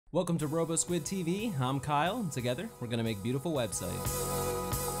Welcome to RoboSquid TV. I'm Kyle, and together we're going to make beautiful websites.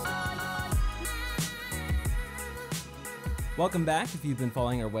 Welcome back if you've been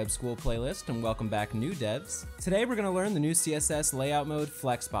following our web school playlist, and welcome back new devs. Today we're going to learn the new CSS layout mode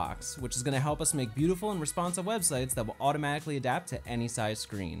Flexbox, which is going to help us make beautiful and responsive websites that will automatically adapt to any size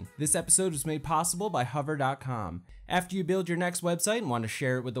screen. This episode was made possible by Hover.com. After you build your next website and want to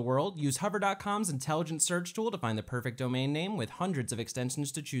share it with the world, use Hover.com's intelligent search tool to find the perfect domain name with hundreds of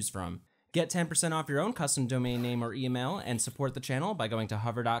extensions to choose from. Get 10% off your own custom domain name or email and support the channel by going to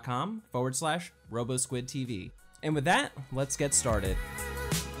hover.com/RoboSquidTV. And with that, let's get started.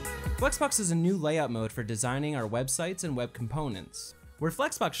 Flexbox is a new layout mode for designing our websites and web components. Where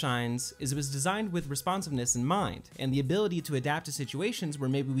Flexbox shines is it was designed with responsiveness in mind and the ability to adapt to situations where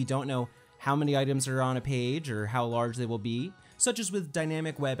maybe we don't know how many items are on a page or how large they will be, such as with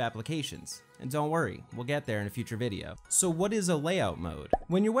dynamic web applications. And don't worry, we'll get there in a future video. So what is a layout mode?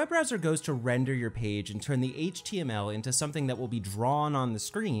 When your web browser goes to render your page and turn the HTML into something that will be drawn on the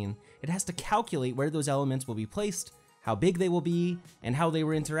screen, it has to calculate where those elements will be placed, how big they will be, and how they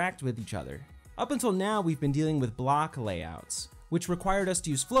will interact with each other. Up until now, we've been dealing with block layouts, which required us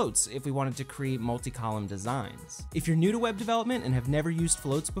to use floats if we wanted to create multi-column designs. If you're new to web development and have never used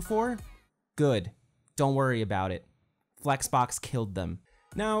floats before, good, don't worry about it. Flexbox killed them.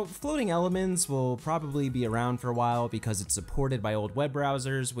 Now, floating elements will probably be around for a while because it's supported by old web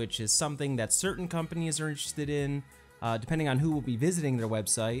browsers, which is something that certain companies are interested in. Depending on who will be visiting their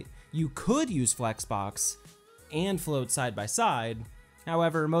website, you could use Flexbox and float side by side.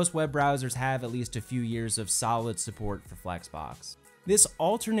 However, most web browsers have at least a few years of solid support for Flexbox. This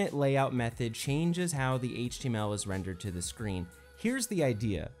alternate layout method changes how the HTML is rendered to the screen. Here's the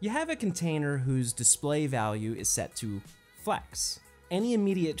idea. You have a container whose display value is set to flex. Any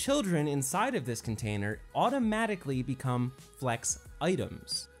immediate children inside of this container automatically become flex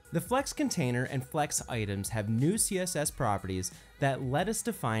items. The flex container and flex items have new CSS properties that let us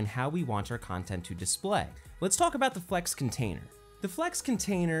define how we want our content to display. Let's talk about the flex container. The flex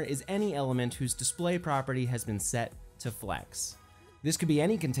container is any element whose display property has been set to flex. This could be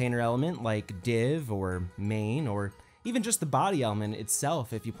any container element like div or main, or even just the body element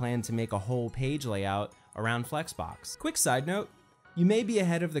itself if you plan to make a whole page layout around Flexbox. Quick side note, you may be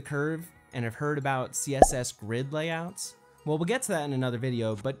ahead of the curve and have heard about CSS grid layouts. Well, we'll get to that in another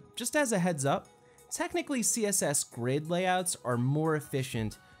video, but just as a heads up, technically CSS grid layouts are more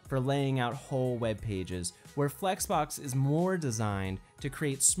efficient for laying out whole web pages, where Flexbox is more designed to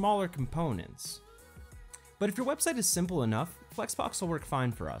create smaller components. But if your website is simple enough, Flexbox will work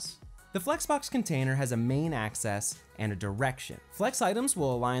fine for us. The Flexbox container has a main axis and a direction. Flex items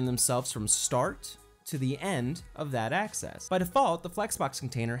will align themselves from start to the end of that axis. By default, the Flexbox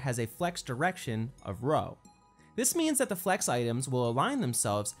container has a flex direction of row. This means that the flex items will align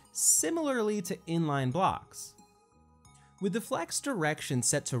themselves similarly to inline blocks. With the flex direction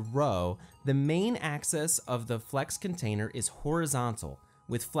set to row, the main axis of the flex container is horizontal,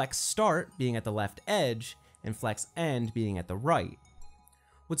 with flex start being at the left edge and flex end being at the right.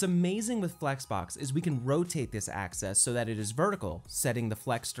 What's amazing with Flexbox is we can rotate this axis so that it is vertical, setting the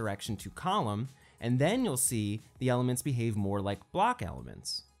flex direction to column, and then you'll see the elements behave more like block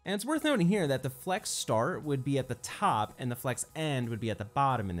elements. And it's worth noting here that the flex start would be at the top and the flex end would be at the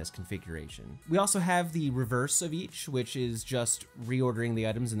bottom in this configuration. We also have the reverse of each, which is just reordering the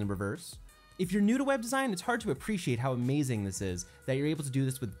items in the reverse. If you're new to web design, it's hard to appreciate how amazing this is, that you're able to do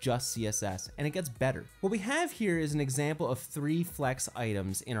this with just CSS, and it gets better. What we have here is an example of 3 flex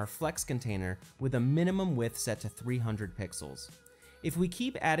items in our flex container with a minimum width set to 300 pixels. If we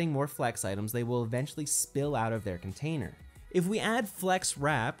keep adding more flex items, they will eventually spill out of their container. If we add flex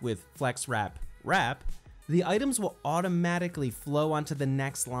wrap with flex wrap wrap, the items will automatically flow onto the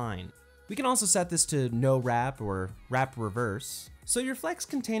next line. We can also set this to no wrap or wrap reverse. So your flex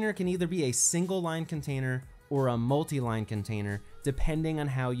container can either be a single line container or a multi-line container, depending on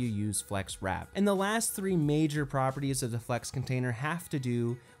how you use flex wrap. And the last 3 major properties of the flex container have to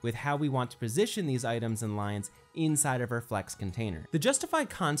do with how we want to position these items and lines inside of our flex container. The justify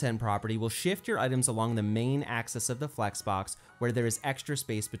content property will shift your items along the main axis of the Flexbox where there is extra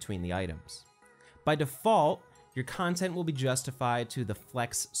space between the items. By default, your content will be justified to the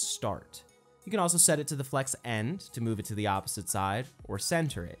flex start. You can also set it to the flex end to move it to the opposite side or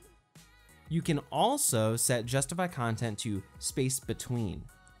center it. You can also set justify content to space between,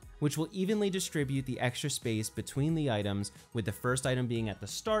 which will evenly distribute the extra space between the items, with the first item being at the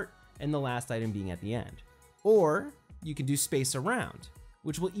start and the last item being at the end. Or you can do space around,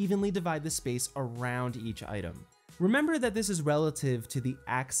 which will evenly divide the space around each item. Remember that this is relative to the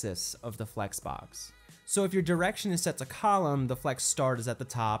axis of the Flexbox. So if your direction is set to column, the flex start is at the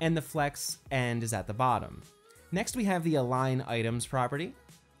top and the flex end is at the bottom. Next we have the align items property.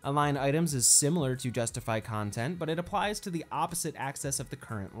 Align items is similar to justify content, but it applies to the opposite axis of the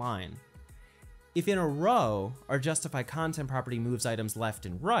current line. If in a row, our justify content property moves items left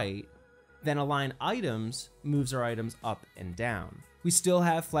and right, then align items moves our items up and down. We still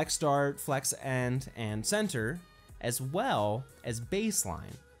have flex start, flex end, and center, as well as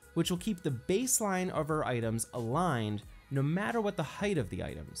baseline, which will keep the baseline of our items aligned no matter what the height of the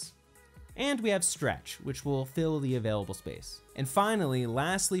items. And we have stretch, which will fill the available space. And finally,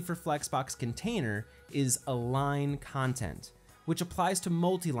 lastly for Flexbox container is align content, which applies to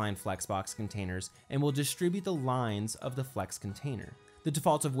multi-line Flexbox containers and will distribute the lines of the Flex container. The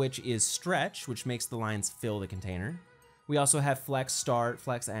default of which is stretch, which makes the lines fill the container. We also have flex start,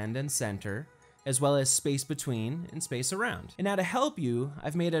 flex end, and center, as well as space between and space around. And now to help you,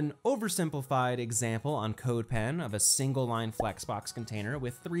 I've made an oversimplified example on CodePen of a single line Flexbox container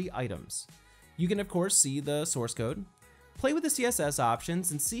with 3 items. You can of course see the source code, play with the CSS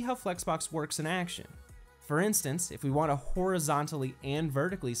options, and see how Flexbox works in action. For instance, if we want to horizontally and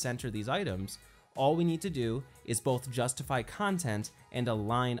vertically center these items, all we need to do is both justify content and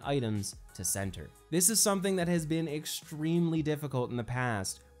align items to center. This is something that has been extremely difficult in the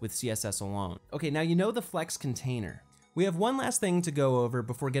past with CSS alone. Okay, now you know the Flex container. We have one last thing to go over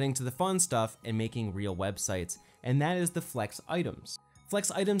before getting to the fun stuff and making real websites, and that is the Flex items. Flex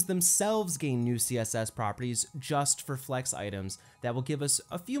items themselves gain new CSS properties just for Flex items that will give us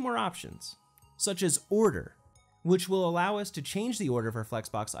a few more options, such as order, which will allow us to change the order for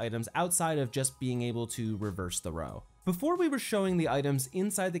Flexbox items outside of just being able to reverse the row. Before we were showing the items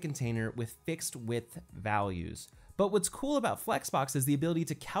inside the container with fixed width values, but what's cool about Flexbox is the ability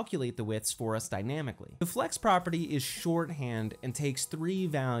to calculate the widths for us dynamically. The flex property is shorthand and takes 3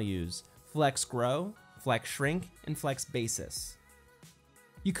 values: flex grow, flex shrink, and flex basis.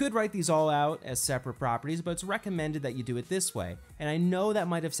 You could write these all out as separate properties, but it's recommended that you do it this way. And I know that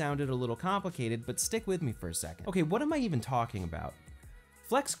might have sounded a little complicated, but stick with me for a second. Okay, what am I even talking about?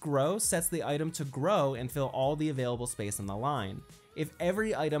 Flex grow sets the item to grow and fill all the available space on the line. If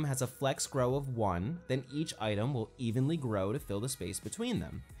every item has a flex grow of 1, then each item will evenly grow to fill the space between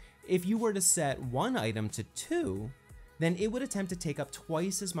them. If you were to set one item to 2, then it would attempt to take up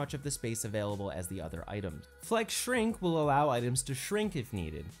twice as much of the space available as the other items. Flex shrink will allow items to shrink if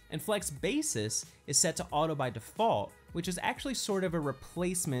needed, and flex basis is set to auto by default, which is actually sort of a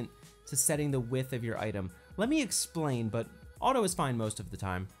replacement to setting the width of your item. Let me explain, but auto is fine most of the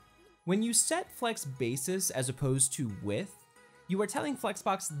time. When you set flex basis as opposed to width, you are telling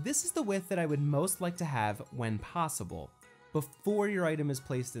Flexbox this is the width that I would most like to have when possible, before your item is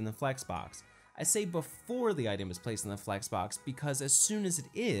placed in the Flexbox. I say before the item is placed in the Flexbox because as soon as it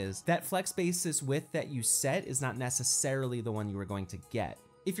is, that flex basis width that you set is not necessarily the one you are going to get.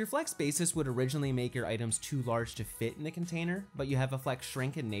 If your flex basis would originally make your items too large to fit in the container, but you have a flex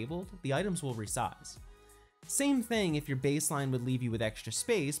shrink enabled, the items will resize. Same thing if your baseline would leave you with extra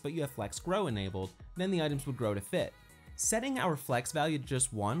space, but you have flex grow enabled, then the items would grow to fit. Setting our flex value to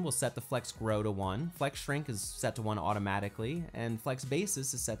just 1 will set the flex grow to 1, flex shrink is set to 1 automatically, and flex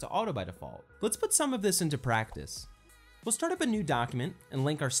basis is set to auto by default. Let's put some of this into practice. We'll start up a new document and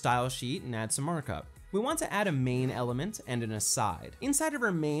link our style sheet and add some markup. We want to add a main element and an aside. Inside of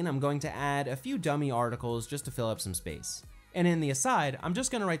our main, I'm going to add a few dummy articles just to fill up some space. And in the aside, I'm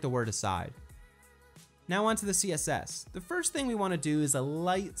just going to write the word aside. Now onto the CSS. The first thing we want to do is a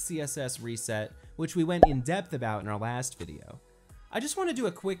light CSS reset, which we went in depth about in our last video. I just want to do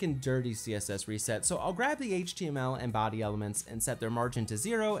a quick and dirty CSS reset, so I'll grab the HTML and body elements and set their margin to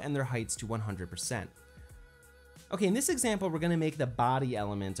 0 and their heights to 100%. Okay, in this example, we're going to make the body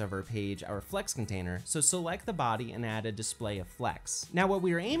element of our page our flex container, so select the body and add a display of flex. Now what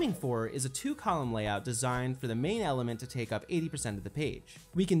we are aiming for is a 2-column layout designed for the main element to take up 80% of the page.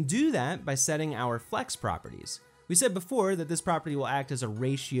 We can do that by setting our flex properties. We said before that this property will act as a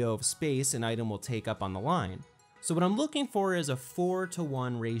ratio of space an item will take up on the line. So what I'm looking for is a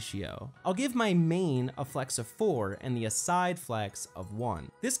 4:1 ratio. I'll give my main a flex of 4 and the aside flex of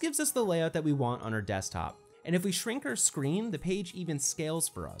 1. This gives us the layout that we want on our desktop. And if we shrink our screen, the page even scales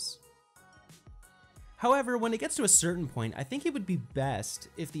for us. However, when it gets to a certain point, I think it would be best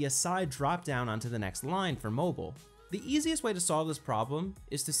if the aside dropped down onto the next line for mobile. The easiest way to solve this problem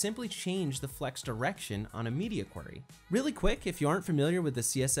is to simply change the flex direction on a media query. Really quick, if you aren't familiar with the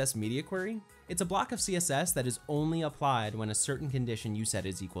CSS media query, it's a block of CSS that is only applied when a certain condition you set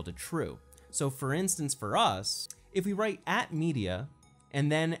is equal to true. So for instance, for us, if we write @media,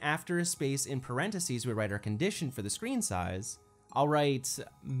 and then after a space in parentheses, we write our condition for the screen size, I'll write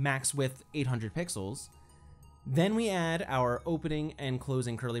max width 800 pixels, Then we add our opening and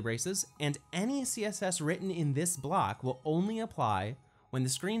closing curly braces, and any CSS written in this block will only apply when the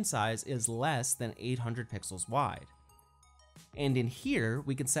screen size is less than 800 pixels wide. And in here,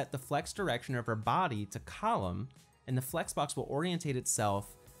 we can set the flex direction of our body to column, and the Flexbox will orientate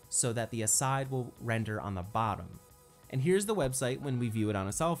itself so that the aside will render on the bottom. And here's the website when we view it on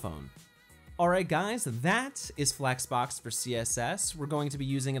a cell phone. Alright guys, that is Flexbox for CSS. We're going to be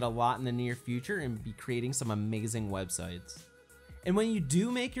using it a lot in the near future and be creating some amazing websites. And when you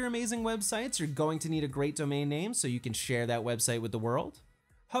do make your amazing websites, you're going to need a great domain name so you can share that website with the world.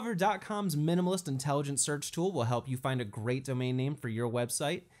 Hover.com's minimalist intelligent search tool will help you find a great domain name for your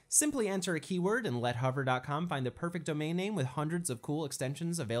website. Simply enter a keyword and let Hover.com find the perfect domain name with hundreds of cool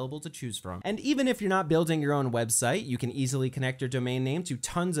extensions available to choose from. And even if you're not building your own website, you can easily connect your domain name to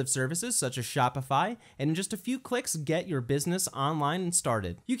tons of services such as Shopify, and in just a few clicks, get your business online and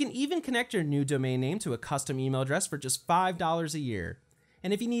started. You can even connect your new domain name to a custom email address for just $5 a year.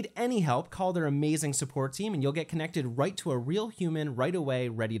 And if you need any help, call their amazing support team and you'll get connected right to a real human right away,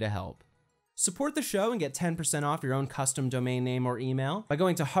 ready to help. Support the show and get 10% off your own custom domain name or email by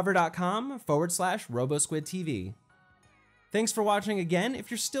going to hover.com/RoboSquidTV. Thanks for watching again.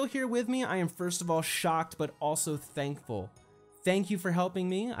 If you're still here with me, I am first of all shocked, but also thankful. Thank you for helping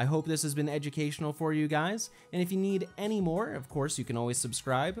me. I hope this has been educational for you guys. And if you need any more, of course, you can always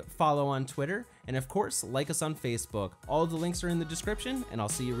subscribe, follow on Twitter, and of course, like us on Facebook. All of the links are in the description, and I'll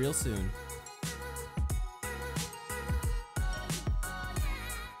see you real soon.